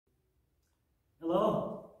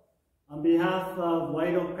Hello. On behalf of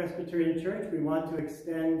White Oak Presbyterian Church, we want to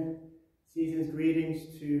extend season's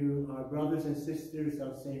greetings to our brothers and sisters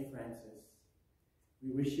of St. Francis. We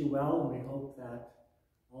wish you well, and we hope that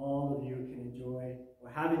all of you can enjoy or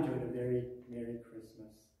have enjoyed a very Merry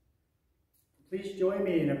Christmas. Please join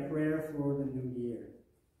me in a prayer for the new year.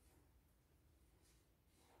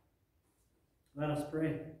 Let us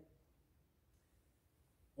pray.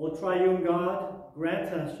 O triune God,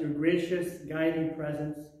 grant us your gracious guiding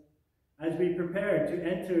presence as we prepare to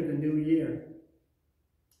enter the new year.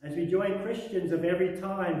 As we join Christians of every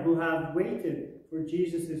time who have waited for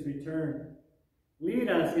Jesus' return, lead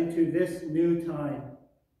us into this new time,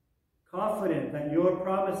 confident that your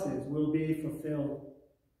promises will be fulfilled.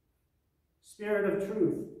 Spirit of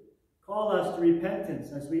truth, call us to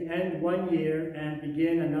repentance as we end one year and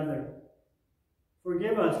begin another.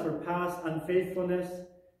 Forgive us for past unfaithfulness,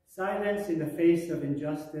 silence in the face of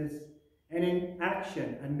injustice, and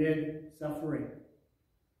inaction amid suffering.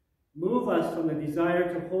 Move us from the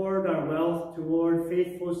desire to hoard our wealth toward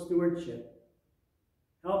faithful stewardship.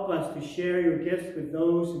 Help us to share your gifts with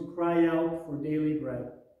those who cry out for daily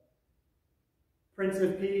bread. Prince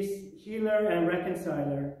of Peace, healer and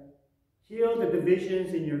reconciler, heal the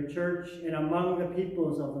divisions in your church and among the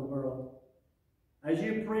peoples of the world. As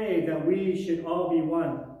you pray that we should all be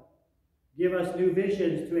one, give us new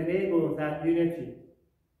visions to enable that unity.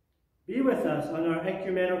 Be with us on our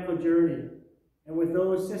ecumenical journey and with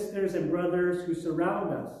those sisters and brothers who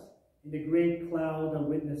surround us in the great cloud of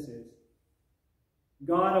witnesses.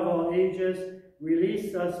 God of all ages,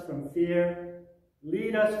 release us from fear.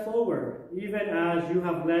 Lead us forward, even as you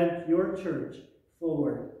have led your church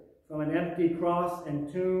forward from an empty cross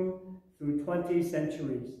and tomb through 20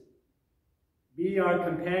 centuries. Be our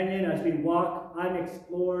companion as we walk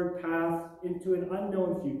unexplored paths into an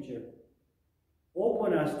unknown future.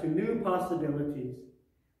 Open us to new possibilities.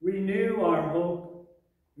 Renew our hope.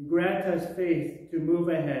 Grant us faith to move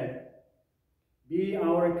ahead. Be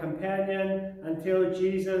our companion until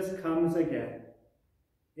Jesus comes again.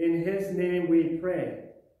 In his name we pray.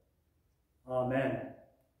 Amen.